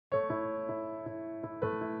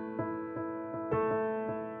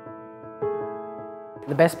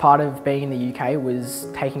The best part of being in the UK was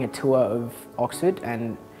taking a tour of Oxford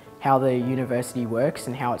and how the university works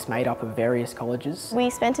and how it's made up of various colleges. We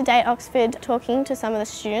spent a day at Oxford talking to some of the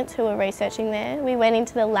students who were researching there. We went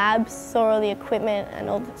into the labs, saw all the equipment and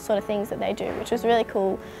all the sort of things that they do, which was really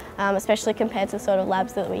cool, especially compared to the sort of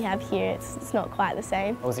labs that we have here. It's not quite the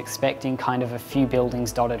same. I was expecting kind of a few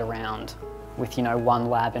buildings dotted around with, you know, one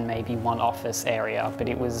lab and maybe one office area, but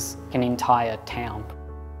it was an entire town.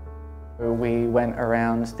 We went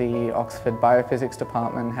around the Oxford Biophysics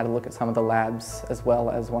department, had a look at some of the labs as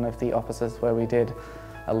well as one of the offices where we did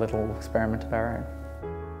a little experiment of our own.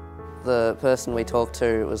 The person we talked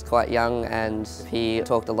to was quite young and he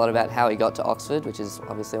talked a lot about how he got to Oxford, which is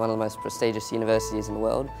obviously one of the most prestigious universities in the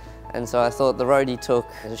world. And so I thought the road he took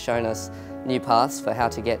has shown us new paths for how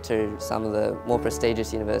to get to some of the more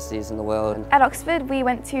prestigious universities in the world. At Oxford we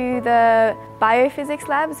went to the biophysics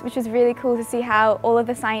labs, which was really cool to see how all of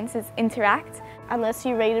the sciences interact. Unless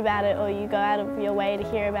you read about it or you go out of your way to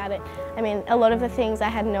hear about it, I mean, a lot of the things I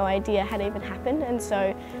had no idea had even happened, and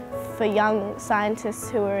so for young scientists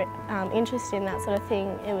who were interested in that sort of thing,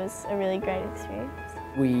 it was a really great experience.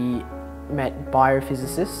 We met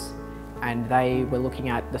biophysicists and they were looking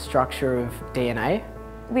at the structure of DNA.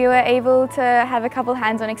 We were able to have a couple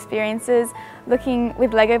hands-on experiences looking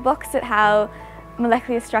with Lego blocks at how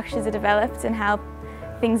molecular structures are developed and how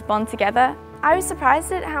things bond together. I was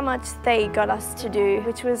surprised at how much they got us to do,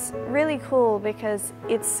 which was really cool because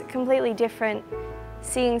it's completely different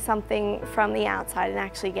seeing something from the outside and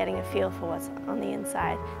actually getting a feel for what's on the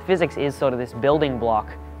inside. Physics is sort of this building block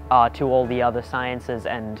to all the other sciences,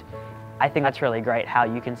 and I think that's really great how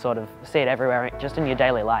you can sort of see it everywhere just in your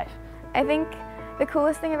daily life. I think the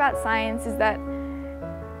coolest thing about science is that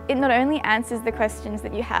it not only answers the questions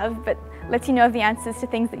that you have, but lets you know of the answers to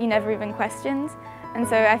things that you never even questioned. And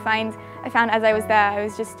so I found as I was there, I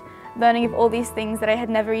was just learning of all these things that I had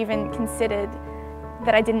never even considered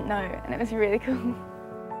that I didn't know, and it was really cool.